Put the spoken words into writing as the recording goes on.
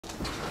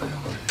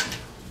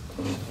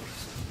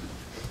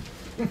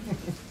Hope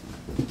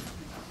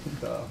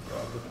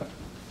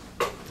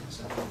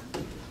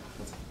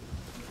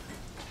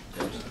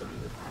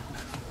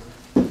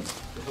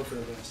for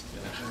the best.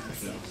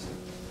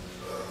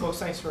 Folks,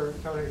 thanks for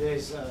coming to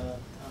today's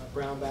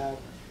Brownbag.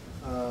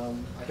 I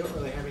don't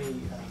really have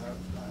any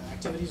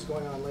activities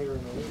going on later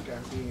in the week.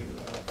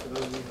 For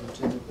those of you who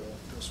attended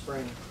the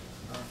spring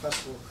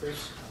festival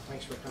cruise,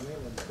 thanks for coming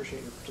and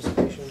appreciate your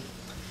participation.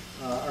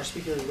 Our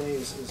speaker today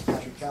is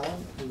Patrick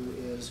Callen, who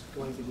is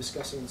going to be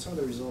discussing some of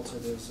the results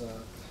of his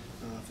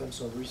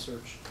FMSO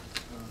research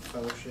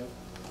fellowship,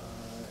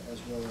 as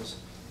well as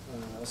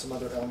some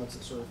other elements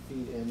that sort of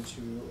feed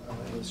into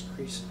his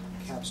Crease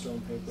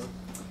capstone paper.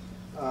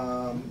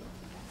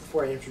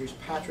 Before I introduce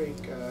Patrick,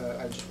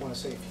 I just want to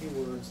say a few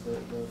words.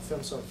 The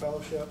FMSO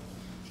Fellowship,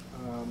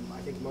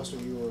 I think most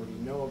of you already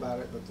know about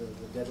it, but the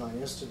deadline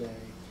is today.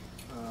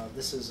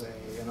 This is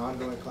an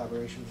ongoing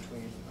collaboration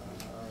between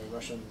our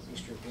Russian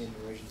East European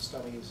Eurasian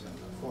Studies and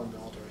the Foreign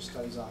Military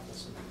Studies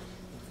Office in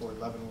Fort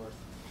Leavenworth.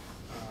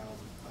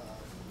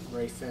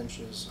 Ray Finch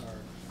is our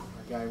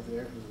guy over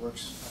there who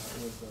works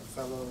with the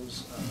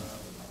fellows,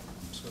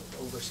 sort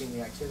of overseeing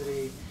the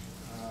activity.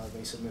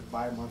 They submit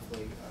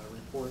bi-monthly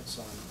reports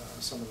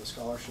on some of the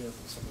scholarship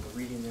and some of the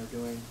reading they're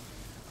doing.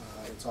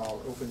 It's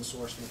all open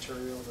source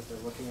material that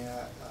they're looking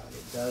at.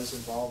 It does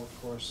involve,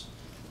 of course,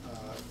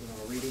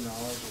 a reading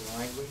knowledge and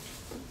language,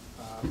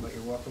 but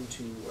you're welcome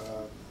to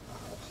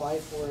apply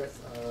for it.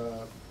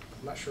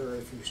 I'm not sure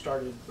if you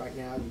started right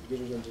now, you'd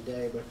get it in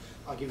today, but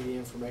I'll give you the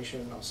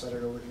information. I'll set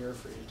it over here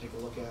for you to take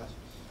a look at.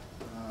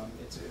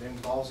 It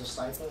involves a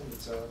stipend.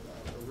 It's a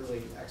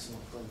really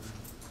excellent program.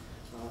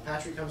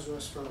 Patrick comes to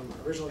us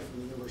originally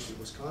from the University of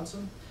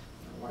Wisconsin,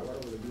 Whitewater,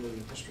 with a BA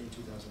in history in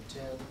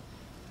 2010,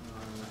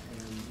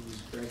 and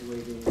he's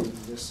graduating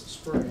this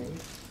spring.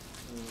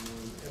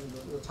 And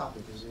the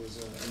topic is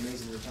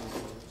amazingly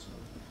topical. So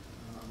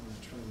I'm going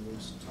to turn him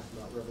loose and talk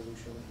about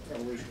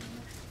evolution.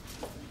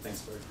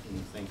 Thanks, Bert,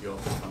 and thank you all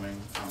for coming.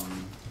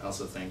 I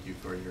also thank you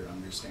for your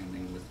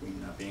understanding with me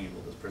not being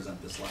able to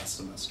present this last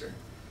semester.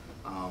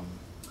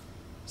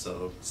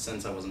 So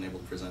since I wasn't able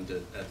to present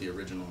it at the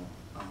original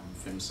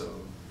FMSO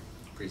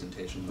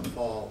presentation in the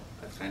fall,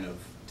 I've kind of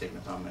taken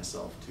it upon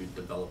myself to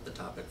develop the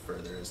topic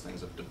further as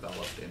things have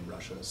developed in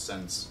Russia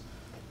since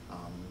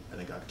I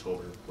think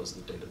October was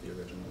the date of the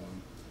original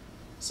one.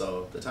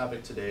 So the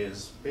topic today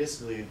is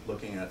basically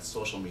looking at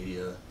social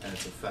media and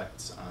its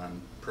effects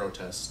on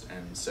protest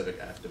and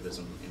civic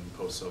activism in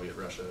post-Soviet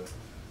Russia,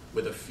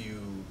 with a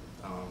few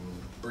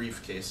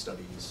brief case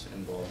studies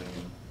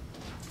involving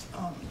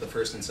the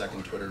first and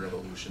second Twitter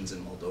revolutions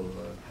in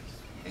Moldova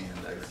and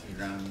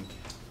Iran,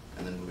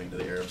 and then moving to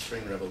the Arab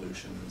Spring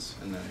revolutions,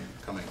 and then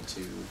coming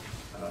to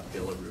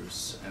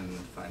Belarus, and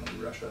finally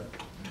Russia.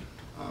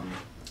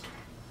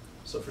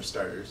 So for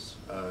starters,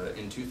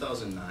 in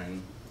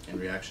 2009, in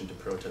reaction to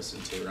protests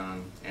in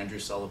Tehran, Andrew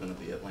Sullivan of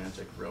The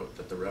Atlantic wrote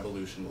that the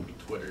revolution will be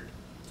Twittered.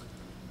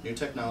 New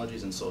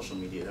technologies and social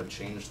media have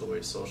changed the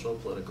way social,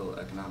 political,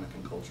 economic,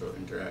 and cultural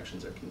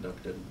interactions are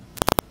conducted.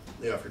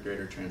 They offer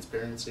greater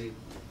transparency,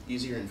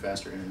 easier and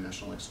faster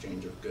international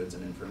exchange of goods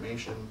and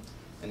information,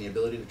 and the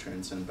ability to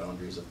transcend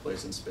boundaries of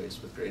place and space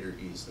with greater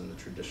ease than the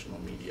traditional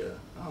media,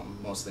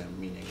 mostly I'm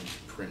meaning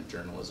print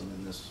journalism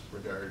in this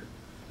regard.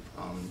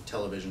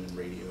 Television and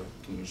radio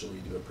can usually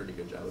do a pretty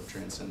good job of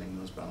transcending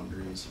those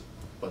boundaries,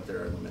 but there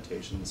are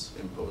limitations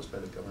imposed by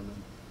the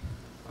government.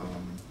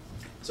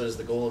 So it is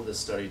the goal of this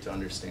study to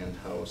understand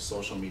how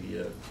social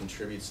media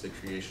contributes to the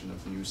creation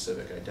of new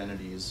civic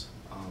identities,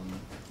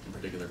 in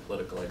particular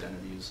political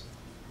identities,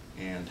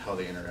 and how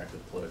they interact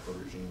with political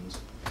regimes.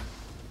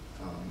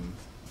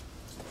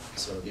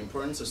 So the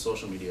importance of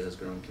social media has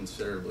grown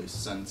considerably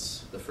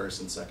since the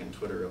first and second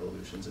Twitter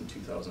revolutions in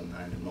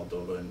 2009 in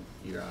Moldova and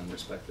Iran,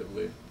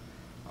 respectively.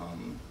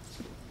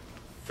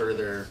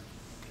 Further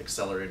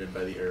accelerated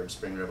by the Arab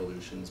Spring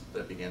revolutions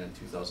that began in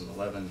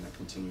 2011 and that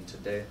continue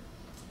today.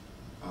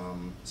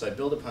 So I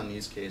build upon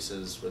these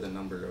cases with a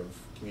number of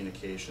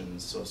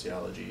communications,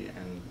 sociology,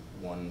 and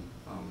one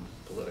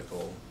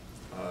political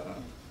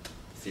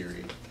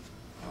theory,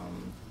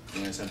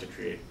 in an attempt to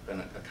create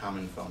a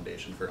common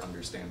foundation for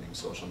understanding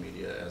social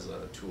media as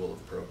a tool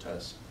of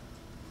protest.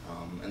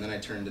 And then I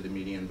turn to the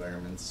media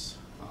environments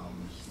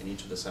in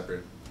each of the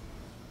separate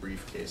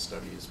brief case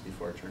studies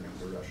before turning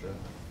to Russia.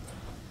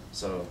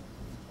 So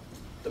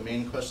the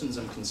main questions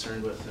I'm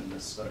concerned with in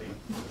this study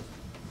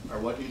are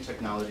what new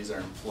technologies are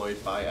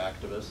employed by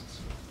activists,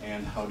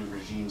 and how do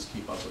regimes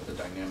keep up with the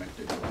dynamic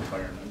digital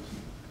environment?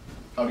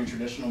 How do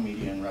traditional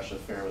media in Russia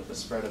fare with the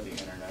spread of the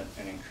internet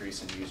and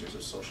increase in users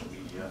of social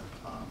media,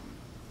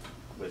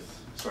 with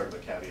sort of a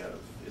caveat of,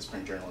 is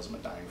print journalism a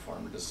dying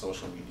form, or does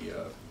social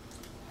media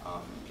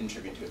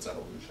contribute to its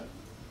evolution?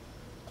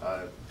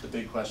 The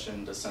big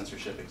question, does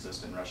censorship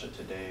exist in Russia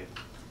today,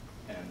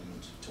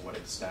 and to what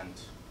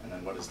extent? And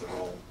then what is the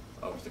role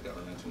of the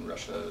government in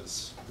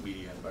Russia's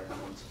media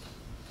environment?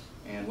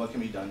 And what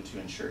can be done to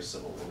ensure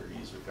civil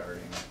liberties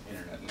regarding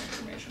internet and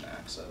information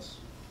access?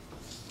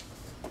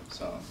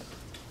 So,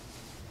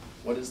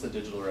 what is the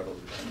digital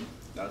revolution?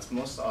 Now, it's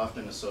most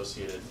often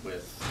associated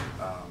with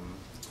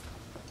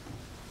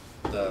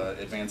the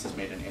advances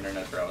made in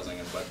internet browsing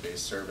and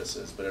web-based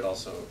services, but it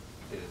also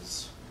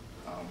is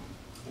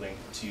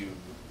linked to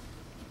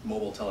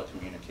mobile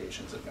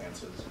telecommunications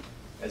advances.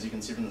 As you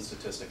can see from the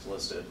statistics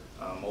listed,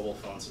 mobile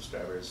phone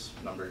subscribers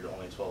numbered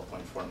only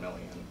 12.4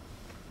 million,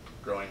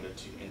 growing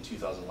in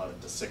 2011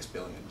 to 6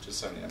 billion, which is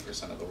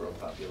 79% of the world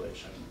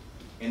population.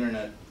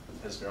 Internet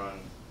has grown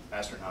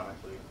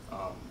astronomically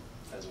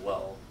as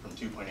well, from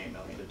 2.8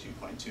 million to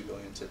 2.2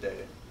 billion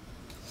today.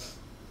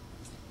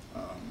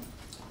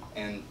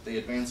 And the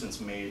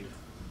advancements made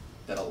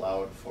that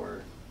allowed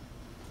for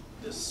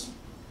this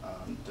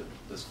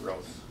this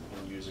growth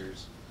in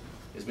users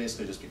is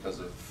basically just because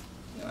of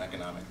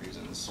economic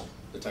reasons.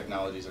 The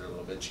technologies are a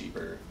little bit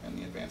cheaper, and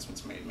the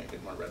advancements made make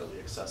it more readily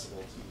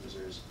accessible to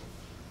users.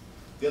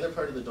 The other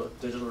part of the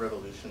digital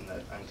revolution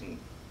that I'm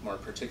more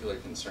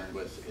particularly concerned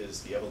with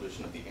is the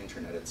evolution of the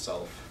internet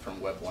itself from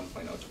Web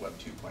 1.0 to Web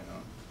 2.0.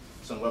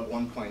 So in Web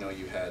 1.0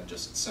 you had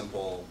just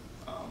simple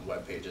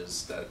web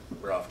pages that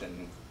were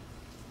often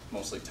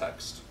mostly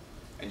text,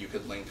 and you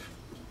could link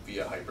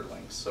via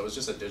hyperlinks. So it was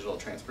just a digital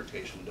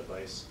transportation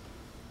device.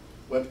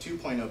 Web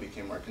 2.0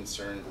 became more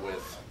concerned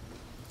with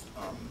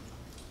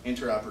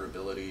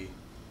interoperability,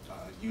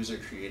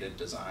 user-created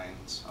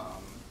designs,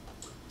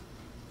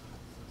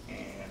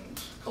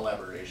 and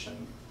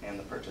collaboration, and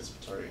the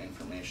participatory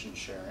information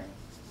sharing.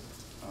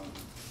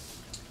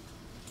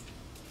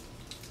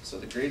 So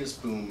the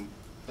greatest boom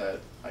that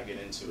I get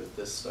into with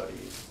this study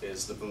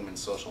is the boom in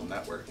social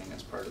networking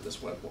as part of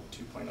this Web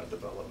 2.0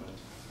 development.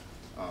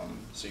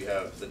 So you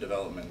have the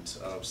development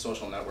of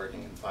social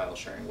networking and file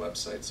sharing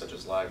websites such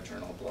as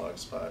LiveJournal,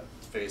 Blogspot,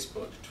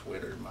 Facebook,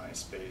 Twitter,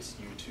 MySpace,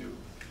 YouTube,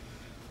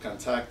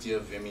 Contactia,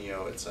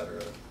 Vimeo,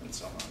 etc., and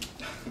so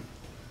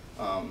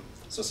on.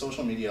 So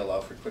social media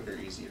allow for quicker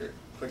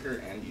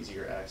and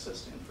easier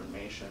access to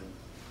information,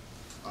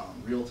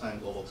 real-time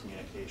global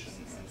communication,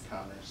 and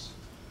commerce.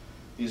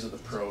 These are the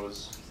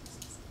pros.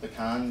 The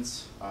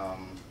cons,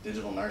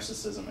 digital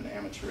narcissism and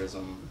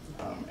amateurism,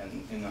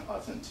 and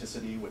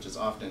inauthenticity, which is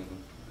often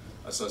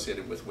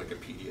associated with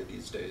Wikipedia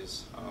these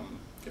days.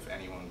 If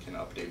anyone can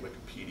update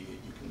Wikipedia,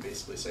 you can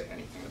basically say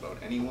anything about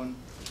anyone.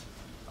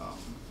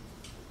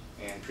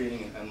 And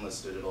creating an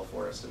endless digital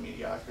forest of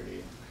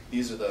mediocrity.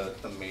 These are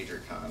the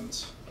major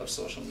cons of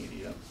social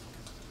media.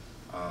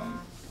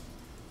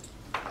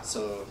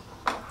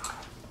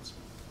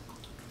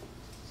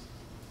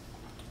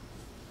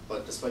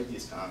 But despite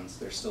these cons,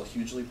 they're still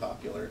hugely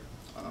popular,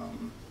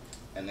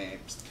 and they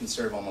can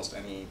serve almost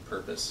any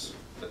purpose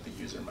that the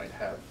user might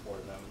have for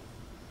them.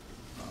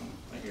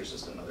 And here's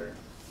just another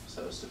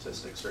set of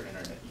statistics for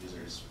internet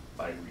users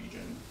by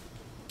region.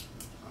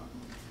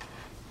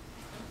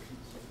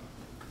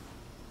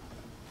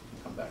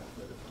 Come back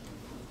to it.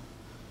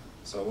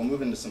 So we'll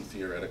move into some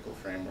theoretical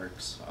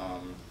frameworks.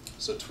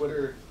 So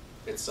Twitter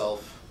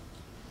itself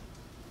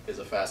is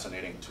a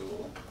fascinating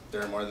tool.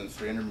 There are more than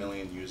 300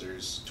 million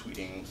users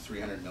tweeting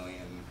 300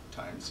 million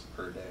times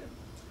per day,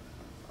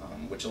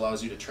 which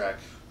allows you to track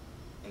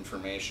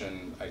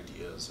information,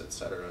 ideas,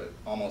 etc.,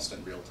 almost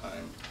in real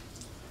time.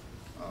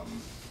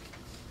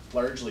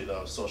 Largely,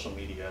 though, social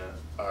media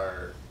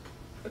are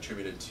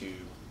attributed to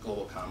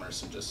global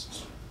commerce and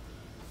just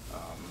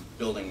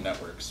building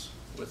networks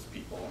with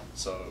people.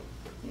 So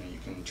you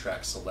can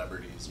track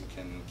celebrities, you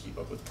can keep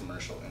up with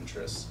commercial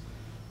interests,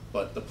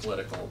 but the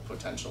political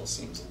potential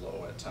seems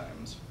low at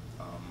times.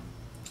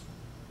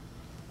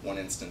 One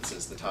instance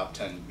is the top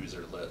 10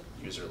 user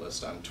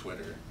list on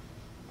Twitter.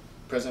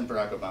 President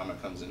Barack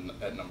Obama comes in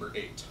at number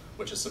 8,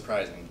 which is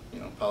surprising.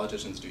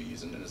 Politicians do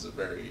use it as a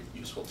very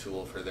useful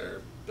tool for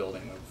their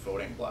building of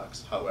voting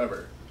blocks.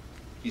 However,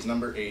 he's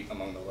number 8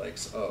 among the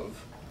likes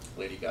of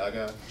Lady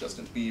Gaga,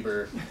 Justin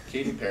Bieber,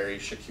 Katy Perry,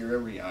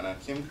 Shakira, Rihanna,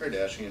 Kim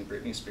Kardashian,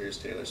 Britney Spears,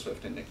 Taylor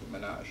Swift, and Nicki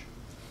Minaj.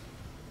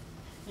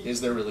 Is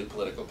there really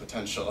political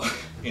potential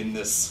in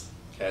this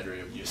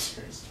cadre of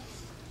users?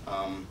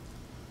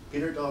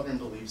 Peter Dahlgren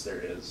believes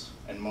there is,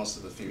 and most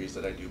of the theories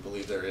that I do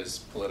believe there is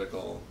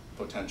political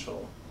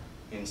potential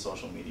in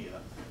social media.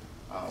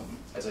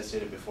 As I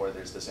stated before,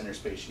 there's this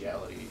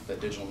interspatiality that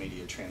digital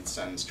media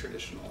transcends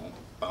traditional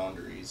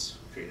boundaries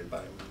created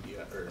by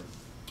media, or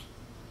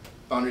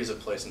boundaries of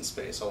place and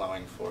space,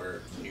 allowing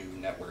for new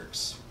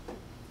networks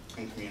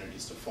and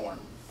communities to form,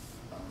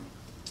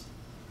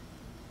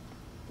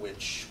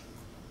 which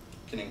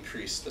can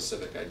increase the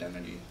civic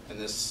identity. And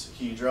this,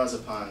 he draws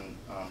upon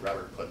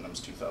Robert Putnam's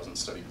 2000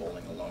 study,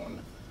 Bowling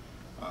Alone,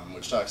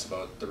 which talks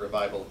about the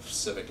revival of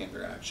civic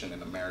interaction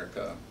in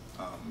America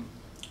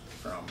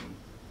from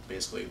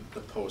basically the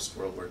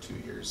post-World War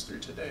II years through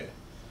today,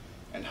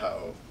 and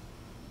how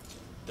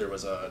there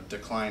was a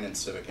decline in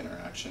civic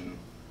interaction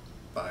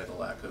by the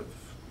lack of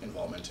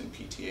involvement in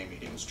PTA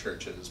meetings,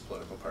 churches,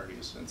 political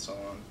parties, and so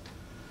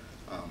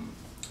on.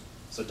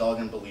 So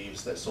Dahlgren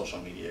believes that social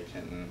media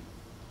can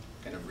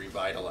kind of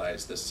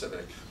revitalize this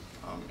civic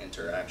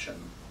interaction.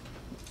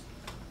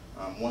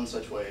 One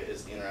such way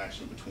is the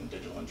interaction between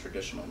digital and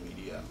traditional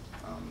media.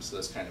 So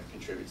this kind of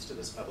contributes to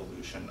this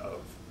evolution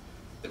of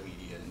the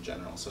media in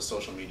general. So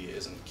social media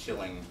isn't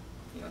killing,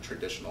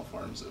 traditional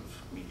forms of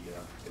media.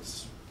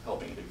 It's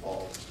helping it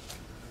evolve.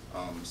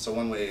 So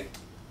one way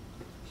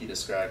he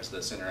describes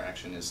this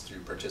interaction is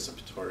through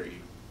participatory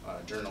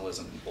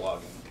journalism and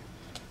blogging.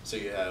 So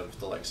you have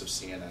the likes of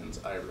CNN's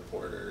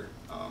iReporter,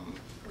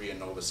 RIA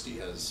Novosti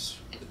has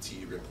the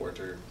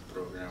T-Reporter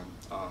program.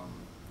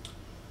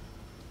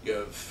 You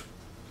have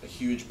a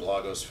huge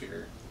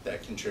blogosphere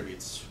that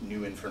contributes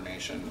new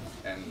information,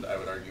 and I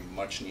would argue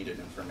much needed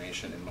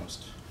information in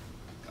most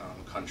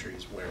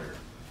countries where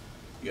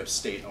you have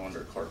state-owned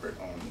or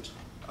corporate-owned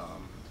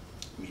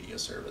media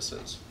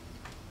services.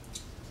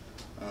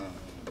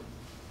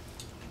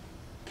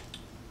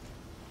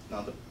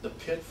 Now the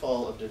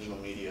pitfall of digital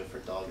media for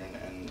Dahlgren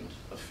and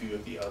a few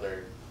of the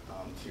other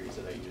theories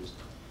that I used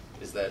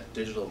is that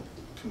digital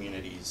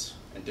communities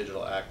and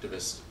digital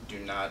activists do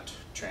not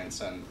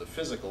transcend the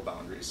physical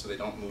boundaries, so they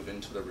don't move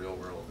into the real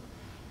world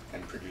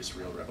and produce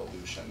real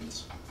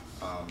revolutions,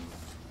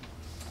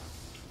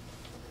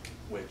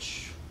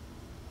 which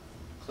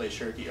Clay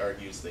Shirky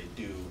argues they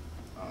do.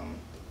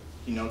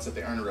 He notes that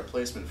they aren't a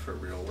replacement for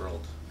real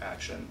world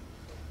action,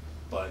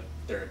 but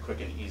they're a quick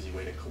and easy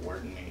way to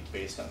coordinate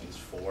based on these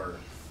four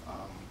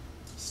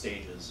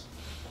stages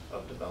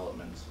of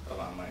development of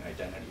online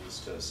identities,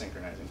 to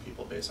synchronizing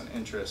people based on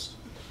interest,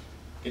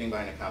 getting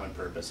behind a common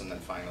purpose, and then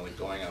finally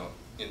going out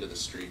into the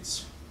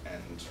streets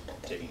and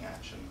taking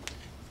action.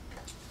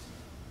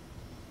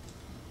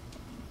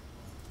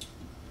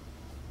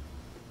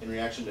 In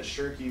reaction to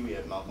Shirky, we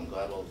have Malcolm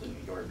Gladwell of The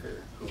New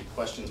Yorker, who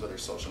questions whether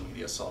social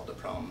media solved a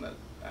problem that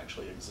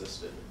actually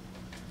existed.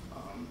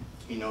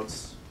 He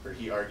notes, or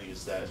he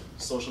argues, that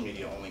social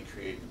media only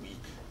create weak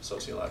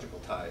sociological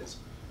ties.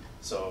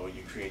 So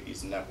you create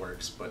these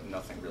networks, but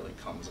nothing really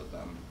comes of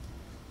them.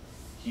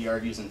 He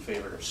argues in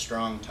favor of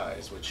strong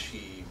ties, which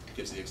he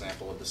gives the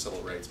example of the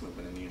civil rights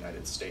movement in the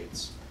United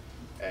States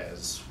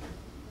as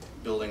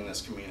building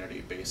this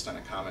community based on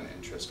a common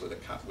interest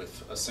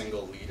with a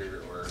single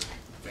leader or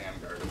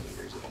vanguard of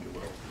leaders, if you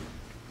will,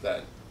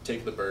 that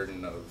take the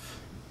burden of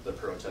the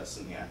protests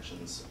and the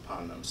actions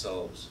upon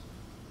themselves.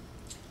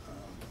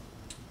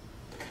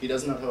 He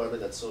does note, however,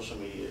 that social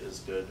media is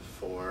good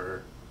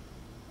for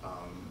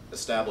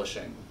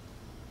establishing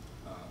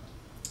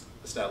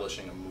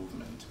a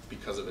movement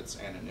because of its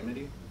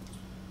anonymity.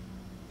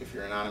 If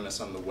you're anonymous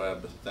on the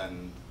web,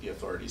 then the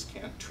authorities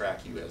can't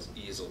track you as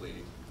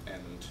easily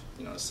and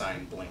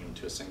assign blame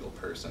to a single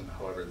person.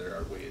 However, there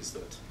are ways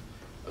that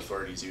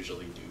authorities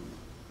usually do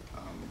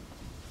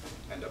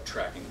end up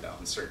tracking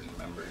down certain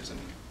members, and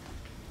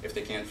if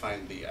they can't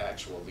find the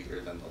actual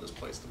leader, then they'll just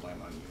place the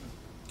blame on you.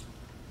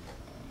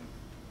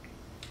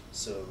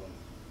 So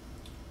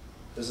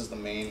this is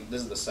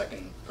the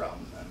second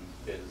problem then,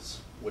 is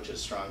which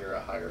is stronger,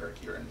 a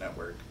hierarchy or a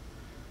network.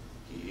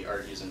 He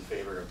argues in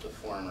favor of the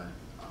former,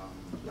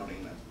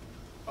 noting that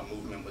a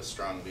movement with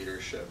strong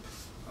leadership,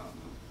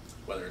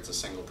 whether it's a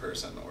single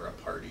person or a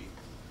party,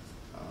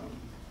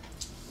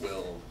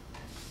 will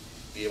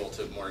be able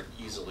to more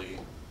easily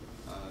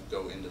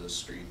go into the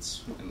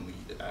streets and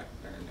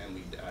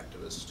lead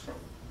activist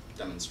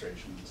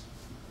demonstrations.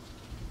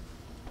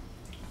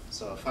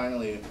 So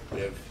finally,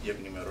 we have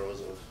Yevgeny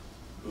Morozov,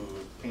 who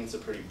paints a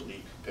pretty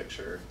bleak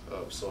picture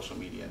of social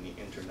media and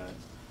the internet.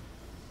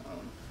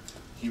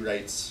 He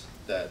writes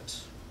that,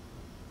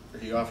 or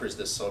he offers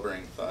this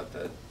sobering thought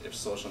that if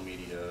social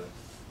media,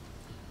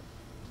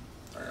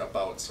 or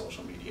about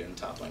social media and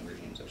toppling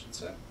regimes, I should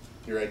say,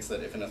 he writes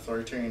that if an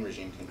authoritarian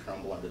regime can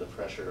crumble under the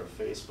pressure of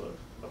a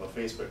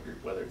Facebook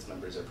group, whether its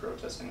members are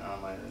protesting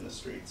online or in the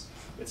streets,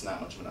 it's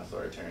not much of an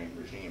authoritarian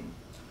regime.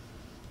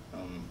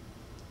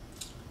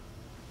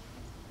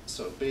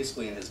 So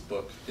basically in his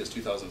book, his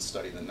 2000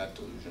 study, The Net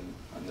Delusion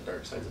on the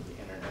Dark Sides of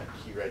the Internet,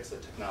 he writes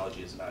that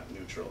technology is not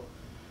neutral.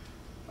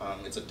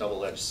 It's a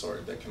double-edged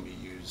sword that can be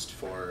used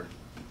for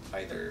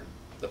either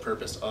the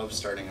purpose of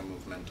starting a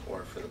movement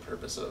or for the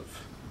purpose of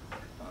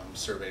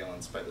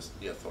surveillance by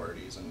the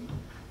authorities and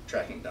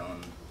tracking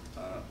down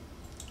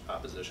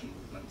opposition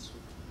movements.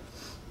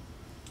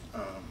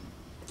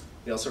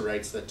 He also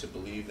writes that to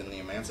believe in the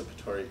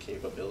emancipatory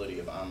capability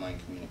of online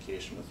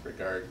communication with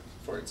regard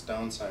for its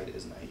downside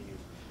is naive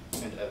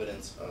and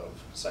evidence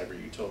of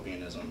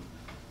cyber-utopianism,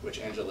 which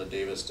Angela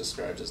Davis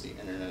describes as the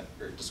internet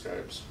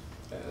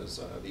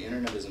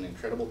is an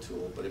incredible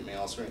tool, but it may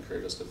also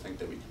encourage us to think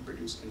that we can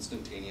produce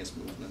instantaneous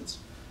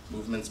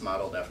movements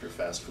modeled after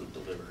fast food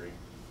delivery.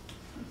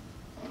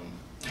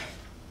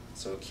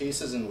 So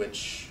cases in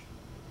which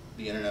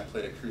the internet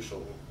played a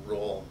crucial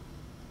role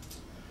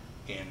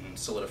in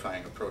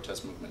solidifying a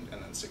protest movement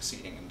and then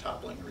succeeding in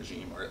toppling a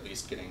regime, or at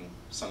least getting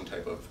some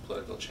type of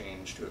political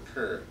change to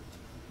occur,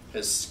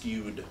 has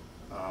skewed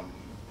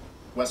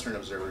Western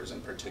observers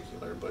in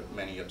particular, but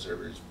many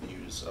observers'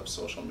 views of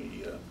social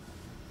media,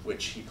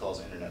 which he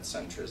calls internet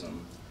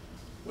centrism,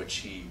 which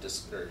he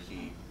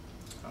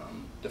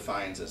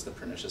defines as the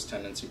pernicious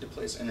tendency to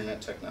place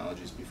internet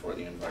technologies before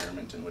the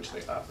environment in which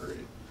they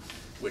operate.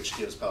 which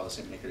gives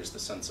policymakers the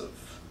sense of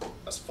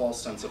a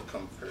false sense of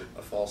comfort,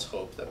 a false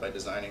hope that by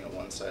designing a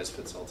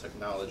one-size-fits-all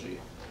technology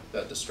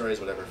that destroys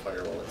whatever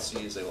firewall it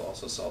sees, they will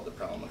also solve the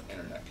problem of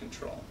internet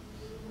control.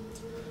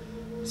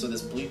 So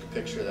this bleak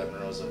picture that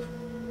Morozov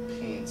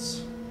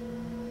paints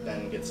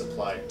then gets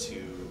applied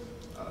to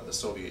the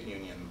Soviet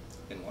Union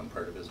in one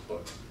part of his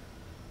book.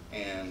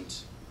 And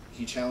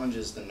he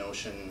challenges the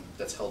notion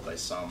that's held by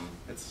some,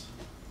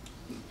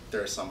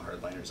 there are some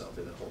hardliners out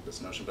there that hold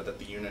this notion, but that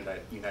the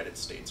United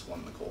States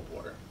won the Cold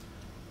War.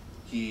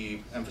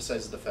 He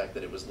emphasizes the fact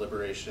that it was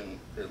liberation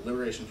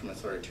from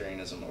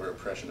authoritarianism or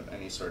oppression of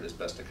any sort is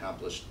best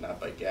accomplished not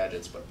by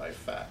gadgets but by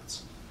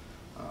facts.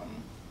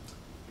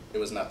 It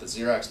was not the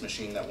Xerox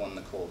machine that won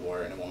the Cold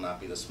War, and it will not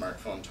be the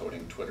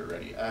smartphone-toting,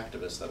 Twitter-ready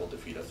activists that will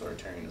defeat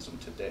authoritarianism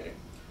today.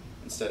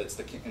 Instead, it's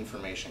the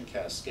information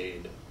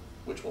cascade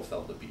which will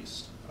fell the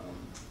beast.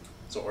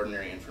 So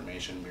ordinary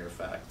information, mere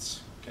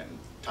facts, can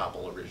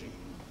topple a regime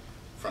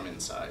from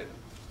inside.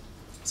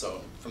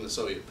 So from the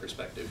Soviet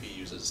perspective, he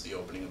uses the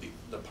opening of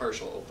the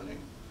partial opening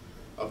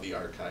of the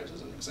archives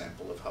as an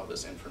example of how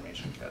this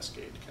information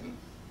cascade can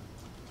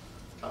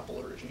topple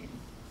a regime,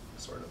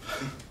 sort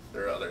of.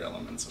 There are other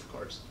elements, of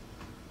course.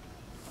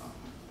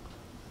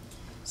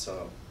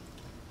 So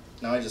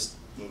now I just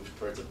moved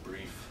towards a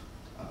brief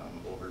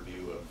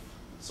overview of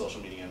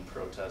social media and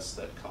protests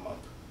that come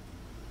up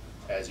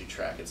as you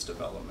track its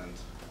development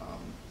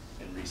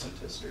in recent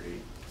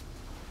history.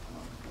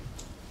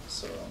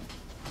 So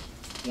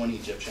one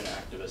Egyptian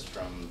activist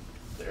from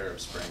the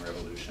Arab Spring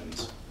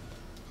revolutions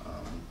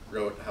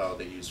wrote how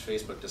they used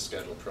Facebook to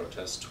schedule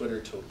protests, Twitter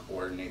to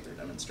coordinate their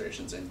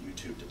demonstrations, and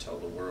YouTube to tell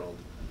the world.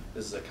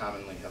 This is a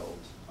commonly held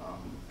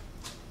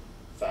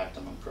fact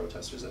among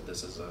protesters, that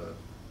this is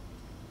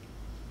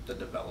the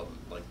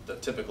development, like the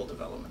typical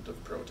development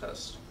of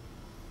protest.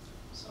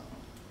 So,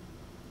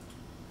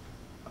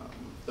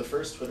 the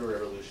first Twitter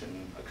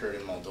revolution occurred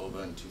in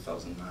Moldova in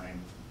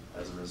 2009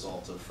 as a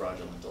result of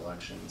fraudulent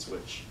elections,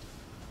 which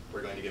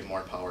were going to give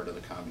more power to the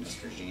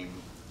communist regime.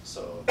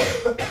 So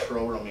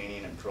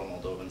pro-Romanian and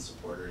pro-Moldovan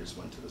supporters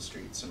went to the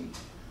streets and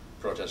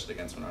protested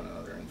against one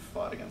another and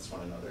fought against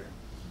one another.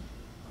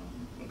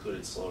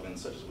 Included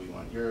slogans such as "We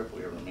want Europe,"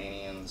 "We are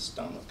Romanians,"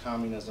 "Down with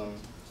communism."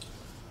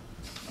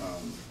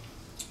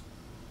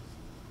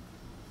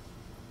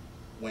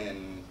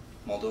 When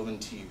Moldovan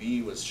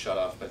TV was shut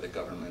off by the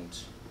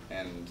government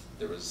and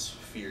there was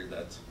fear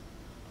that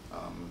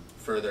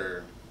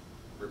further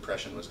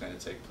repression was going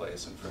to take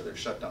place and further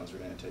shutdowns were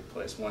going to take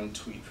place, one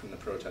tweet from the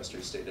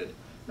protesters stated,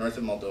 "North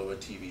of Moldova,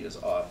 TV is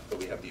off, but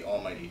we have the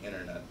almighty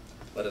internet.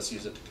 Let us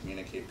use it to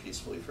communicate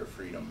peacefully for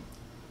freedom."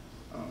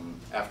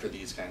 After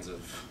these kinds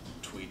of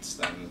tweets,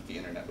 then the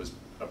internet was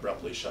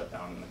abruptly shut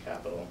down in the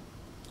capital.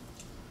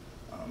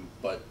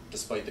 But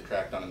despite the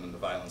crackdown and the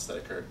violence that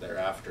occurred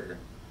thereafter,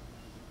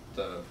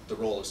 the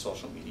role of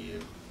social media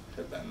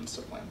had been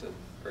supplanted,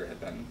 or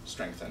had been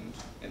strengthened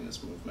in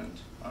this movement.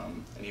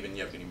 And even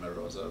Yevgeny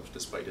Morozov,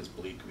 despite his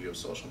bleak view of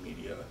social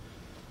media,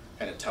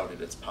 kind of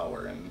touted its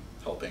power in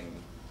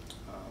helping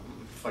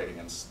fight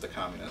against the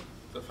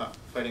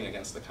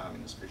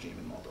communist regime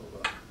in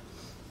Moldova.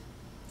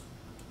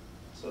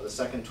 So the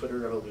second Twitter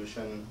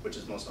revolution, which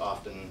is most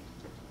often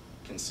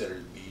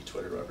considered the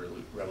Twitter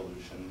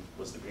revolution,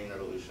 was the Green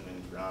Revolution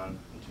in Iran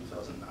in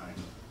 2009.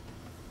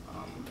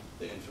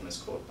 The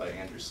infamous quote by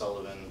Andrew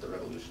Sullivan, "The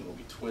revolution will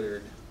be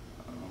Twittered,"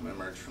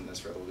 emerged from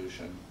this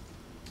revolution.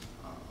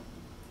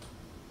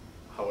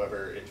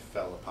 However, it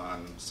fell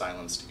upon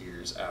silenced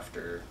ears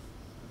after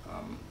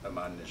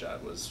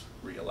Ahmadinejad was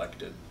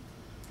re-elected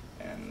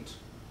and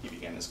he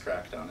began his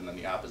crackdown, and then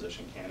the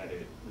opposition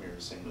candidate, Mir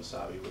Singh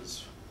Musavi,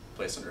 was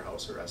placed under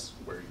house arrest,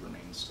 where he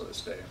remains to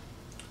this day.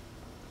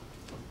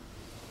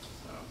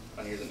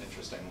 And here's an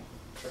interesting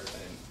chart. I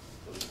didn't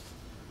really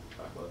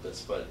talk about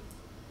this, but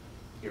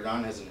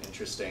Iran has an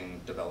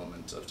interesting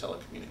development of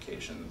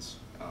telecommunications.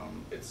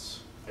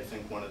 It's, I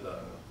think, one of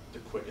the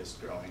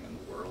quickest growing in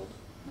the world.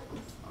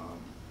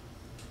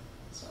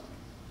 So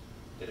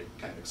it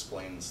kind of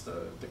explains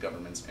the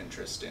government's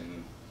interest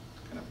in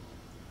kind of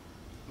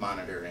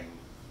monitoring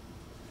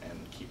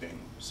and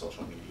keeping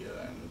social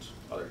media and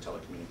other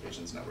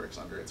telecommunications networks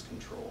under its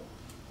control.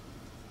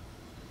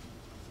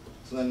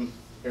 So then,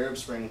 Arab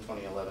Spring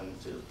 2011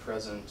 to the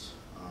present,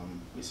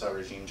 we saw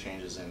regime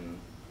changes in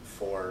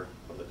 4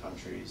 of the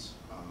countries,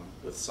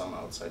 with some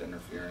outside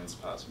interference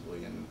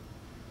possibly in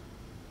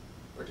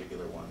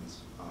particular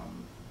ones.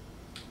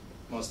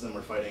 Most of them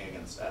were fighting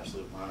against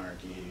absolute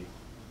monarchy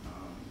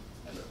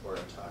or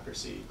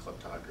autocracy,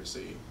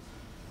 kleptocracy.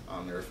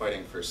 They were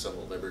fighting for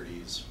civil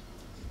liberties.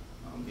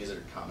 These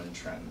are common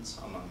trends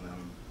among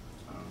them.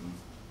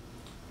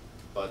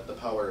 But the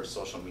power of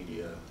social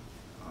media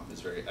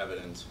is very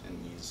evident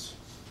in these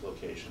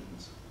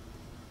locations.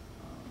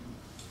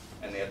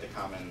 And they had the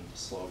common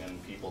slogan,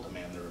 "People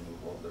demand the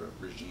removal of the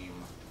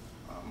regime,"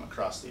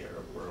 across the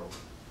Arab world.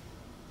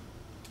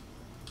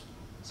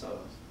 So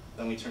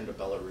then we turned to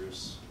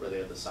Belarus, where they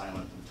had the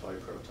silent and toy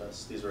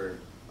protests. These were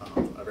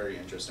a very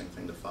interesting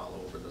thing to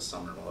follow over the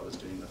summer while I was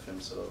doing the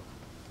FMSO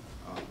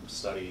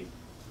study.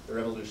 the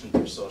revolution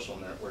through social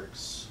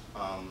networks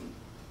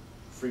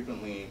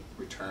frequently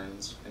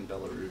returns in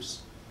Belarus,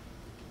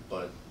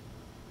 but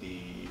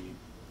the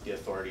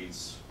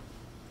authorities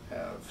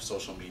have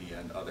social media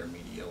and other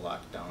media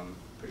locked down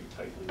pretty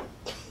tightly.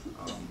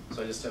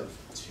 So I just have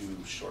two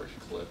short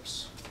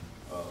clips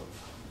of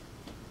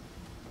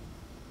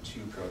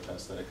two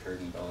protests that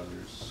occurred in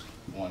Belarus,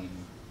 one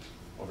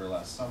over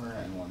last summer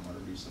and one more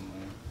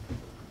recently.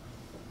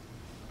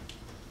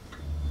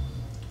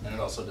 And it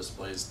also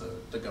displays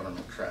the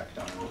government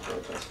crackdown on the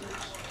protesters.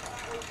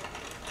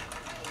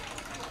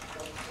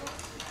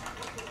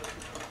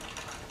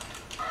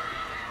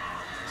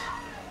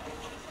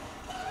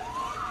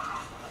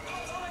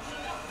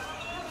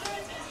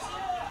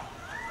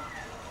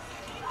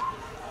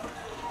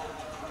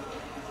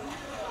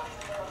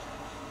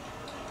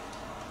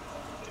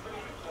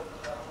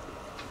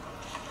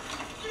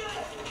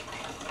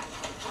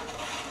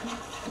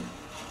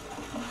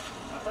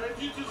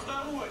 Отойдите с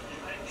дороги!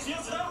 Все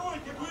с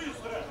дороги,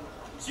 быстро!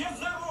 Все с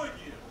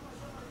дороги!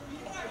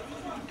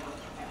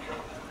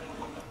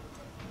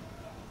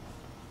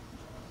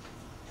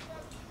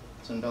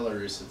 So in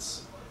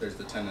Belarus, there's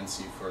the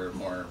tendency for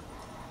more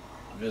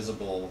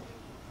visible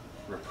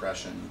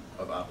repression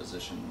of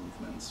opposition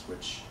movements,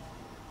 which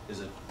is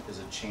a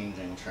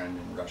changing trend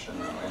in Russia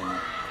now.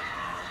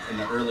 And in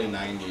the early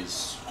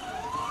 90s,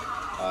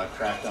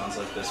 crackdowns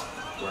like this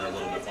were a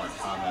little bit more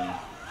common,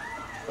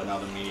 but now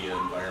the media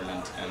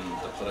environment and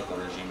the political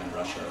regime in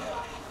Russia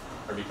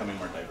are becoming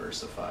more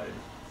diversified,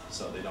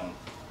 so they don't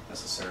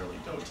necessarily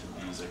go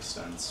to these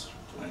extents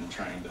when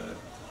trying to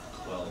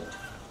quell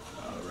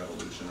a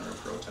revolution or a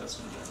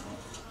protest in general.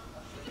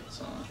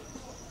 So,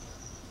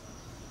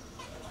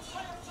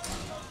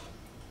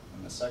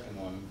 and the second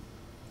one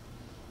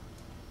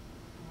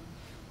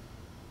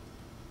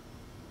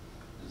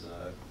is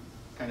a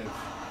kind of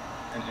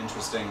an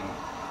interesting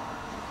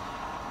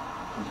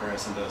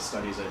comparison to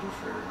studies I do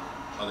for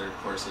other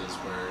courses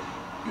where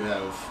you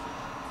have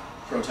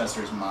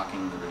protesters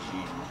mocking the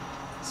regime.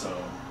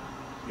 So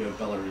you have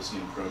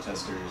Belarusian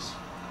protesters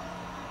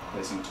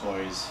placing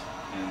toys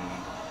in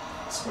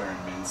a square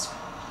in Minsk.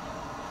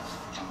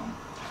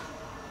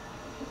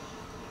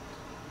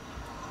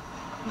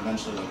 And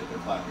eventually they'll get their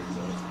placards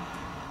out.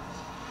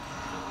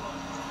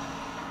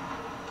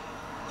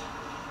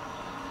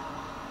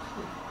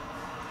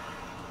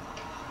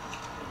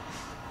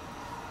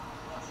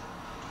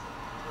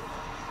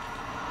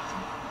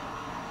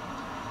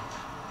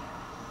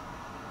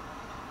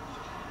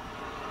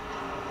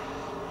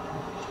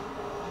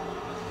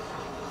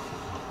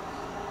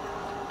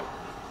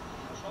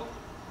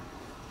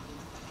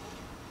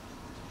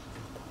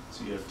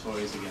 So you have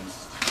toys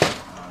against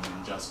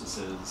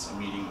injustices, a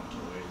meeting of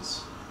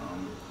toys.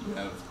 You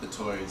have the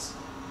toys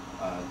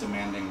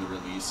demanding the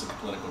release of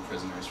political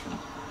prisoners from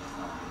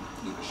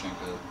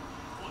Lukashenko,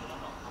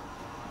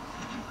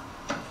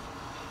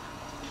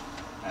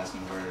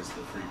 asking where is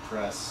the free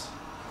press.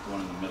 The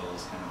one in the middle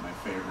is kind of my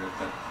favorite,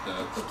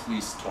 that the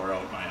police tore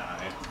out my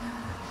eye.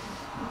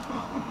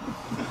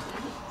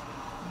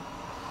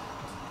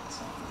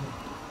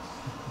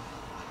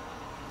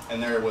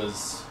 And there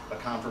was a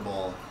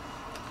comparable,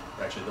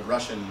 actually the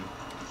Russian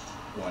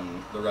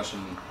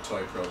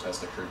toy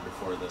protest occurred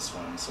before this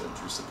one, so it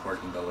drew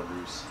support in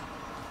Belarus.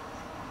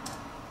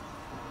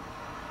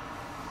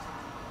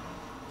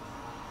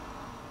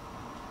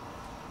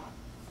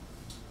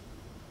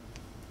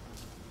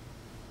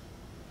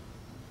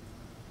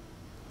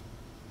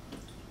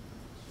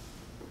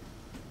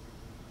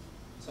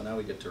 So now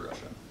we get to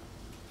Russia.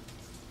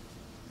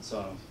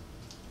 So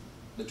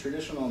the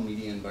traditional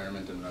media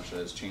environment in Russia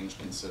has changed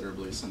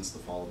considerably since the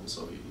fall of the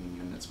Soviet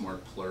Union. It's more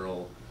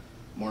plural,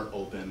 more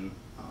open.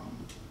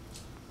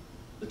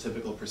 The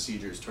typical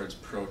procedures towards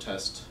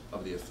protest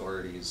of the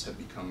authorities have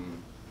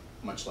become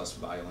much less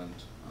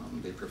violent.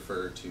 They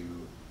prefer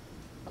to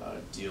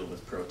deal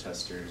with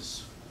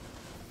protesters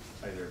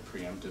either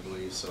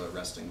preemptively, so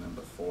arresting them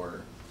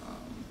before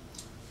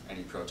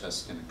any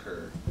protests can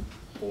occur,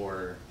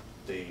 or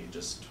they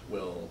just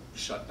will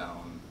shut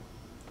down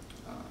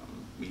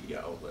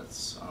media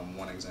outlets.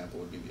 One example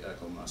would be the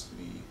Echo must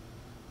be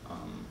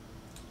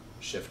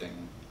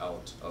shifting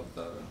out of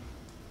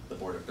the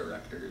board of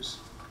directors.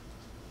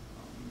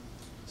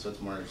 So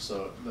it's more,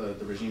 so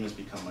the regime has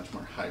become much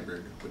more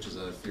hybrid, which is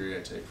a theory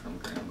I take from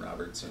Graham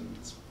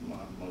Robertson's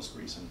most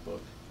recent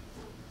book,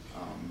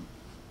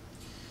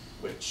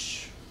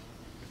 which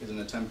is an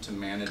attempt to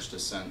manage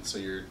dissent. So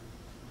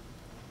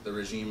the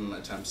regime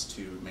attempts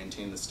to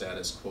maintain the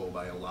status quo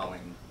by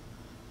allowing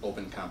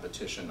open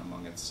competition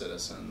among its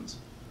citizens,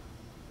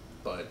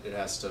 but it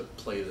has to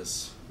play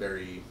this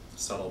very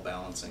subtle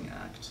balancing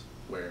act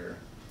where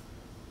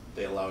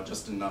they allow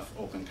just enough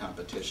open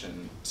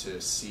competition to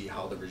see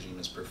how the regime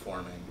is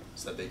performing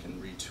so that they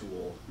can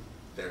retool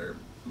their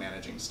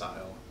managing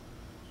style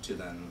to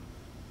then,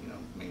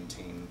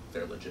 maintain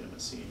their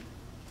legitimacy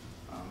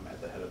at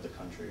the head of the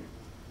country.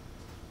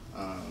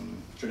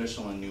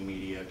 Traditional and new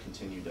media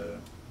continue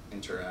to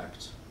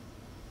interact,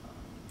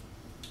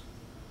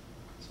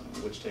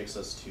 which takes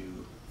us to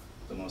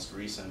the most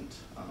recent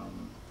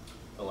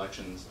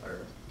elections are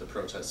the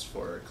protests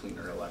for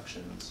cleaner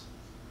elections,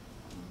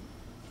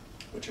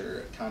 which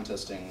are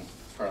contesting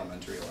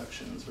parliamentary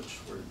elections, which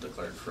were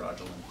declared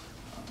fraudulent.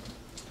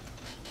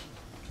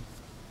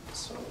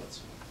 So let's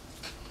see.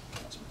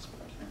 That's my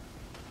spot here.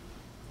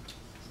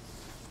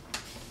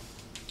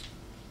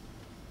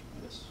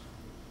 This.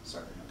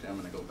 Sorry. Okay, I'm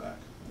going to go back.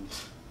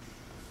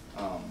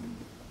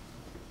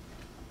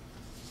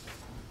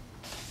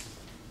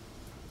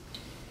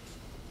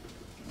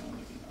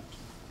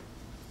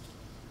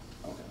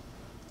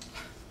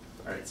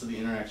 Alright, so the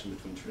interaction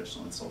between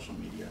traditional and social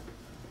media.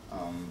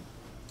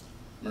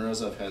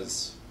 Morozov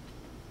has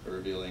a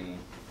revealing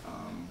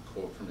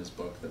quote from his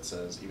book that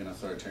says, even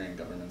authoritarian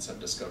governments have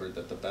discovered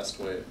that the best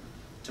way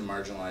to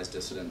marginalize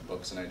dissident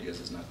books and ideas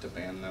is not to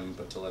ban them,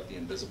 but to let the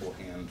invisible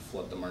hand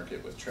flood the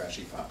market with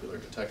trashy popular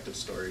detective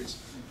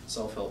stories,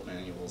 self-help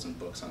manuals, and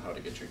books on how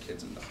to get your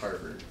kids into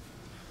Harvard.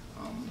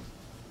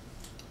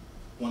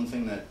 One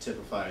thing that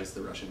typifies the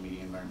Russian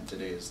media environment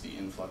today is the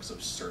influx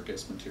of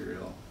circus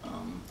material,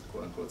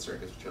 quote-unquote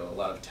circus material, a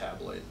lot of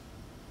tabloid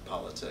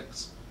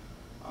politics.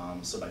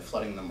 So by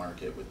flooding the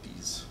market with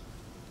these,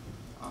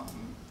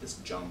 this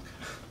junk,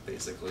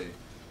 basically,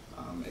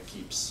 it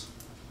keeps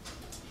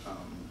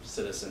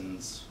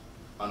citizens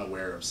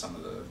unaware of some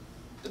of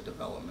the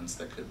developments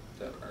that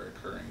are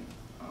occurring.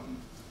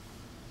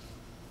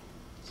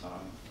 So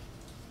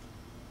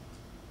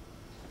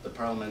the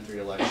parliamentary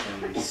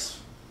elections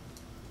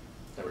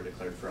that were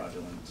declared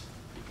fraudulent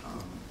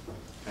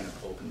kind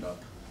of opened up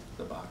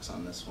the box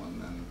on this one.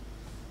 Then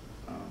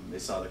they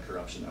saw the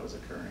corruption that was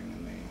occurring,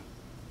 and they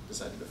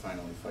decided to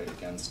finally fight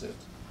against it.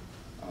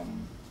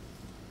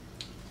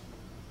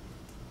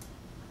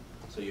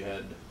 So you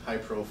had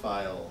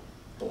high-profile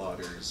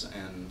bloggers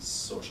and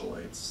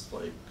socialites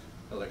like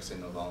Alexei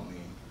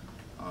Navalny,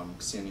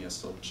 Ksenia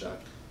Sobchak,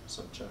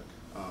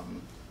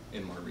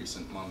 in more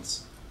recent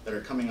months, that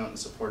are coming out in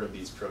support of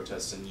these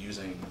protests and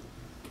using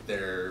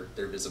their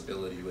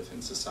visibility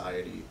within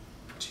society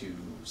to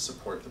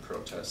support the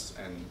protests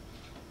and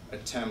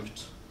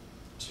attempt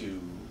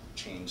to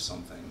change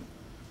something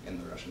in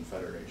the Russian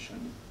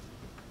Federation.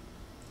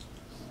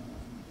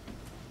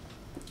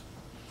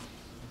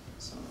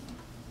 So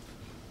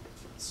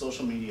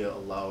social media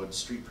allowed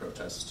street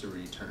protests to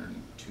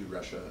return to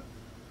Russia.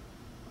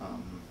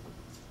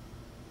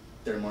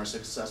 They're more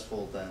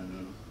successful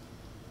than,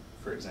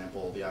 for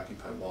example, the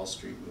Occupy Wall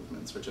Street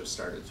movements, which have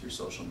started through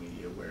social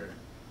media, where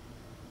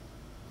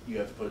you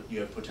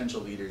have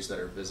potential leaders that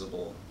are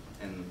visible,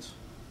 and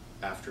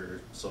after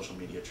social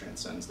media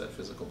transcends that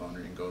physical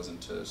boundary and goes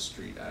into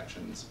street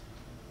actions,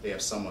 they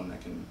have someone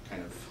that can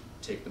kind of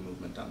take the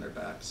movement on their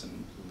backs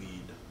and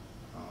lead.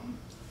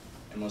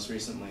 And most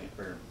recently,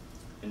 or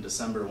in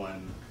December,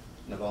 when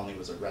Navalny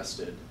was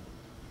arrested,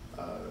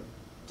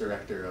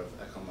 director of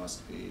Echo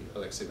Moskvy,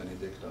 Alexei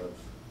Benediktov,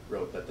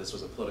 wrote that this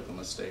was a political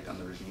mistake on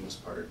the regime's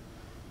part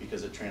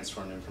because it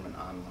transformed him from an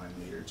online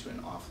leader to an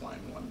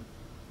offline one.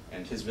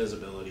 And his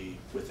visibility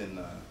within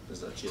the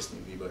Chesny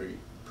Vybory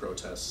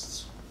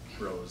protests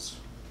rose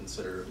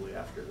considerably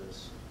after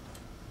this.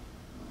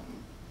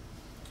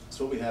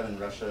 So what we have in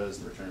Russia is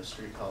the return of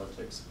street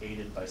politics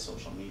aided by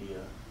social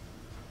media.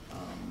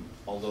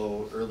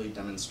 Although early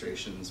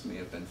demonstrations may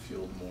have been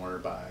fueled more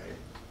by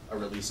a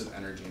release of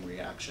energy in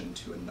reaction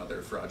to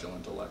another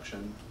fraudulent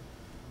election,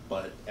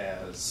 but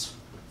as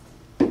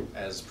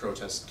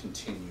protests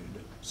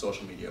continued,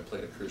 social media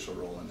played a crucial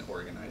role in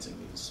organizing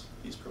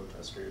these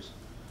protesters.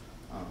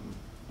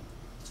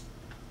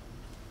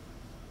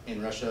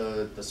 In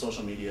Russia, the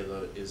social media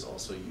is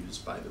also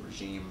used by the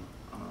regime,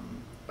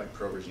 by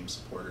pro-regime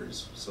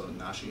supporters. So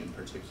Nashi in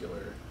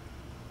particular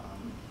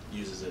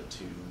uses it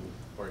to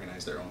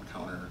organize their own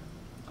counter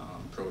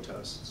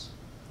protests.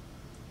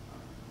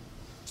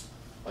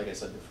 Like I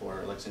said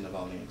before, Alexei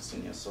Navalny and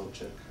Ksenia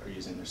Sobchak are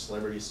using their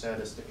celebrity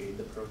status to aid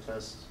the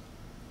protests.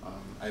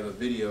 I have a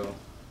video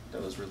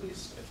that was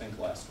released, I think,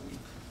 last week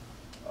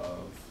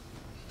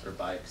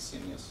by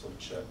Ksenia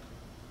Sobchak,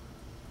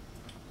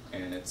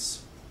 and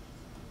it's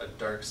a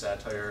dark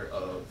satire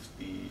of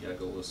the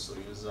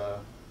Golossoyuza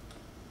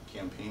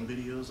campaign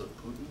videos of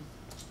Putin.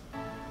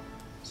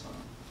 So,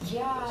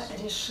 я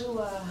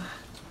решила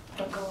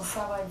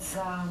проголосовать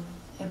за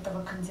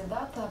этого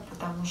кандидата,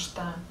 потому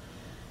что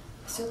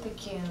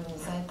все-таки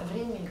за это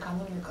время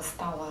экономика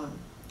стала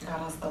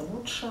гораздо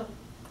лучше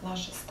в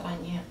нашей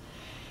стране,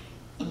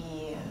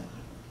 и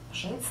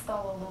жить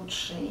стало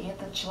лучше, и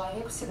этот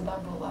человек всегда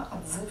был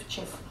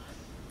отзывчив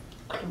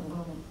к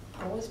любым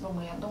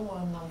просьбам, и я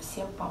думаю, он нам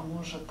всем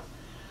поможет.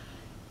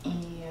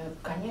 И,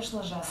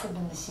 конечно же,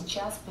 особенно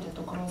сейчас, перед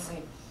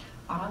угрозой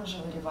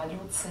оранжевой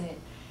революции,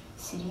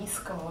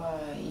 сирийского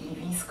и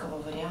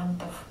ливийского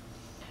вариантов,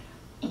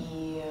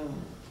 и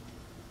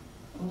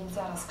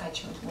нельзя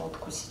раскачивать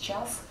лодку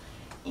сейчас,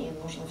 и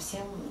нужно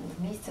всем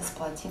вместе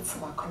сплотиться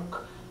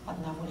вокруг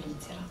одного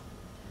лидера.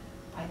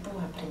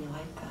 Поэтому я приняла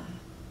это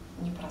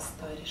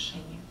непростое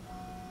решение.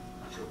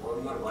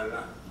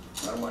 Нормально,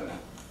 нормально.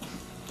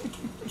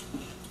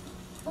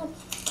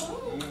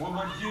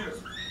 Молодец.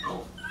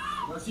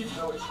 Носите,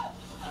 товарищ.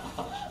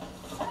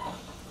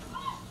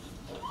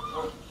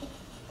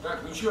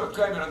 Так, ну что,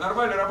 камера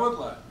нормально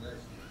работала?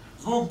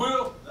 Звук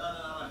был? Да,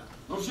 да, нормально.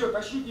 Ну все,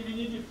 тащите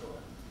Венедиктова.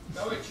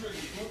 Давай, что,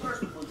 ну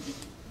страшно будет.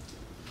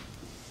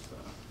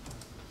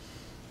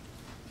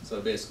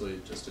 So basically,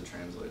 just to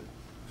translate,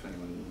 if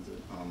anyone needs it.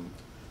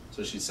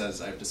 So she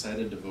says, I've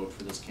decided to vote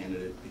for this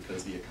candidate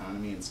because the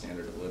economy and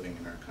standard of living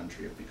in our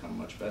country have become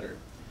much better.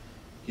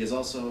 He has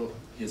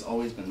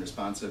always been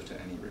responsive to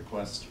any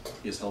request.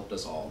 He has helped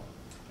us all.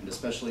 And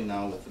especially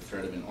now with the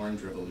threat of an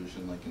orange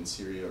revolution like in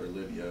Syria or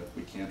Libya,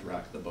 we can't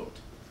rock the boat.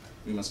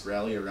 We must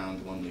rally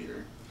around one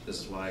leader. This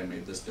is why I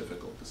made this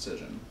difficult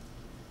decision.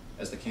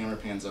 As the camera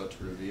pans out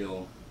to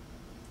reveal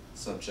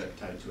subject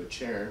tied to a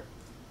chair,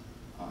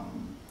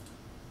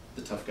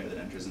 the tough guy that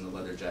enters in the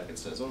leather jacket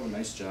says, oh,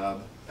 nice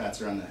job, pats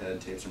her on the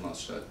head, tapes her mouth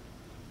shut,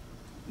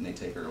 and they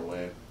take her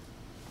away.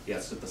 He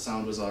asks if the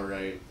sound was all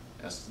right,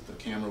 asks if the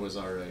camera was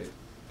all right,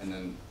 and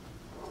then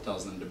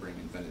tells them to bring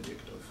in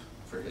Venediktov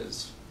for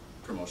his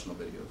promotional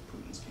video of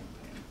Putin's campaign.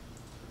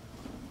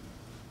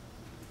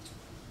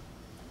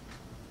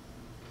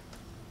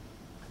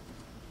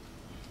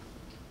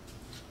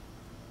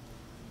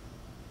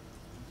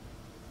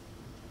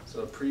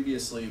 So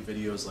previously,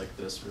 videos like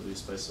this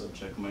released by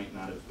Subject might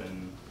not have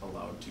been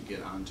allowed to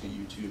get onto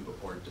YouTube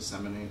or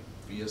disseminate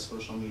via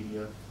social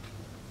media,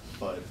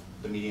 but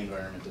the media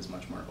environment is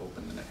much more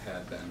open than it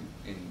had been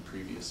in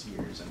previous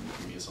years and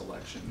previous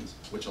elections,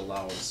 which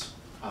allows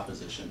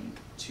opposition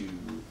to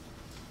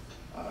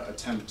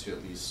attempt to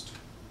at least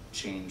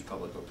change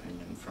public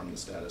opinion from the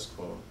status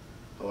quo.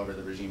 However,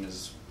 the regime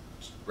is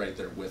right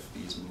there with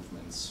these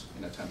movements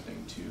in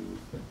attempting to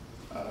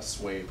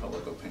sway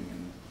public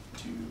opinion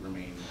to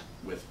remain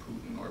with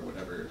Putin or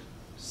whatever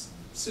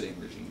sitting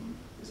regime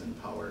is in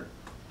power.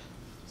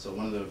 So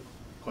one of the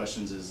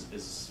questions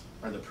is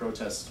are the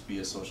protests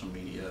via social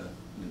media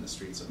in the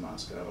streets of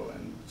Moscow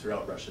and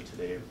throughout Russia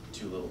today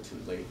too little too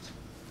late?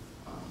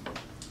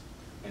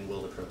 And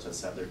will the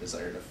protests have their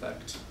desired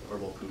effect, or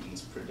will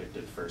Putin's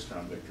predicted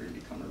first-round victory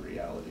become a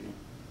reality?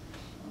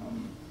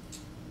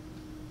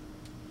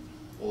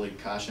 Oleg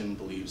Callen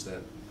believes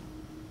that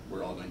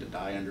we're all going to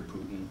die under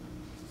Putin.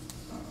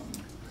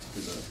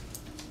 Who's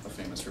a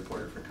famous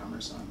reporter for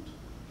Kommersant.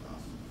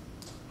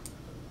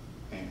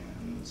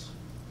 And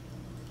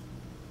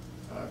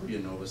RIA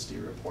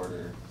Novosti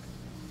reporter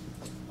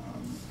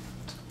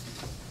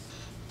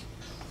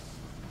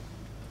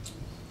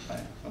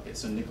okay,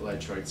 so Nikolai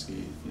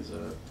Troitsky, he's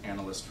an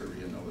analyst for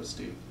RIA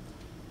Novosti,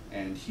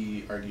 and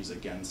he argues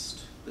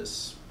against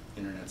this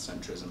internet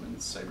centrism and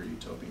cyber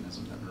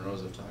utopianism that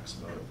Morozov talks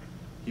about.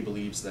 He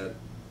believes that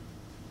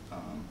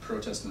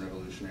protest and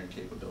revolutionary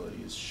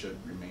capabilities should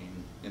remain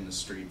in the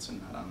streets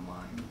and not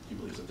online. He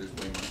believes that there's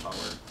way more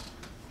power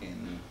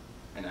in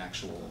an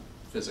actual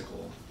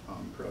physical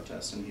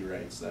protest, and he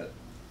writes that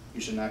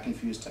you should not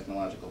confuse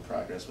technological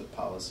progress with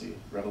policy.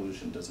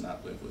 Revolution does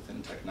not live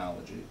within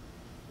technology.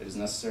 It is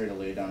necessary to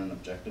lay down an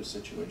objective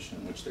situation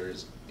in which there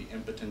is the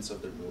impotence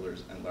of the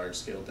rulers and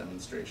large-scale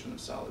demonstration of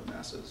solid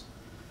masses.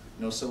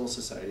 No civil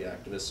society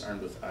activists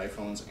armed with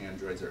iPhones,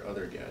 Androids, or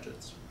other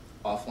gadgets.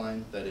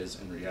 Offline, that is,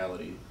 in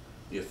reality,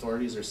 the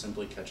authorities are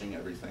simply catching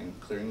everything,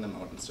 clearing them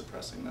out, and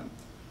suppressing them.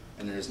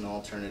 And there is no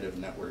alternative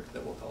network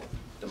that will help.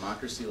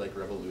 Democracy, like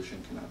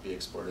revolution, cannot be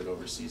exported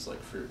overseas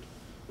like fruit,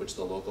 which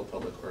the local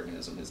public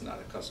organism is not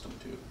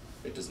accustomed to.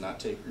 It does not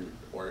take root,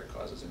 or it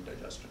causes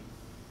indigestion.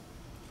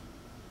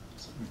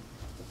 So,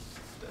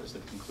 that is the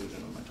conclusion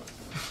of my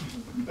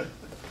talk.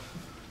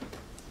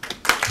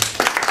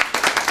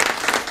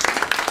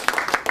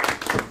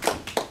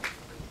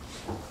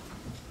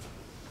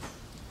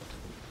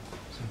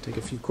 Take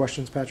a few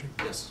questions, Patrick.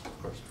 Yes,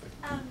 of course.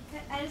 I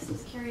just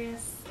was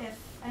curious if,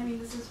 I mean,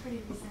 this was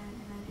pretty recent,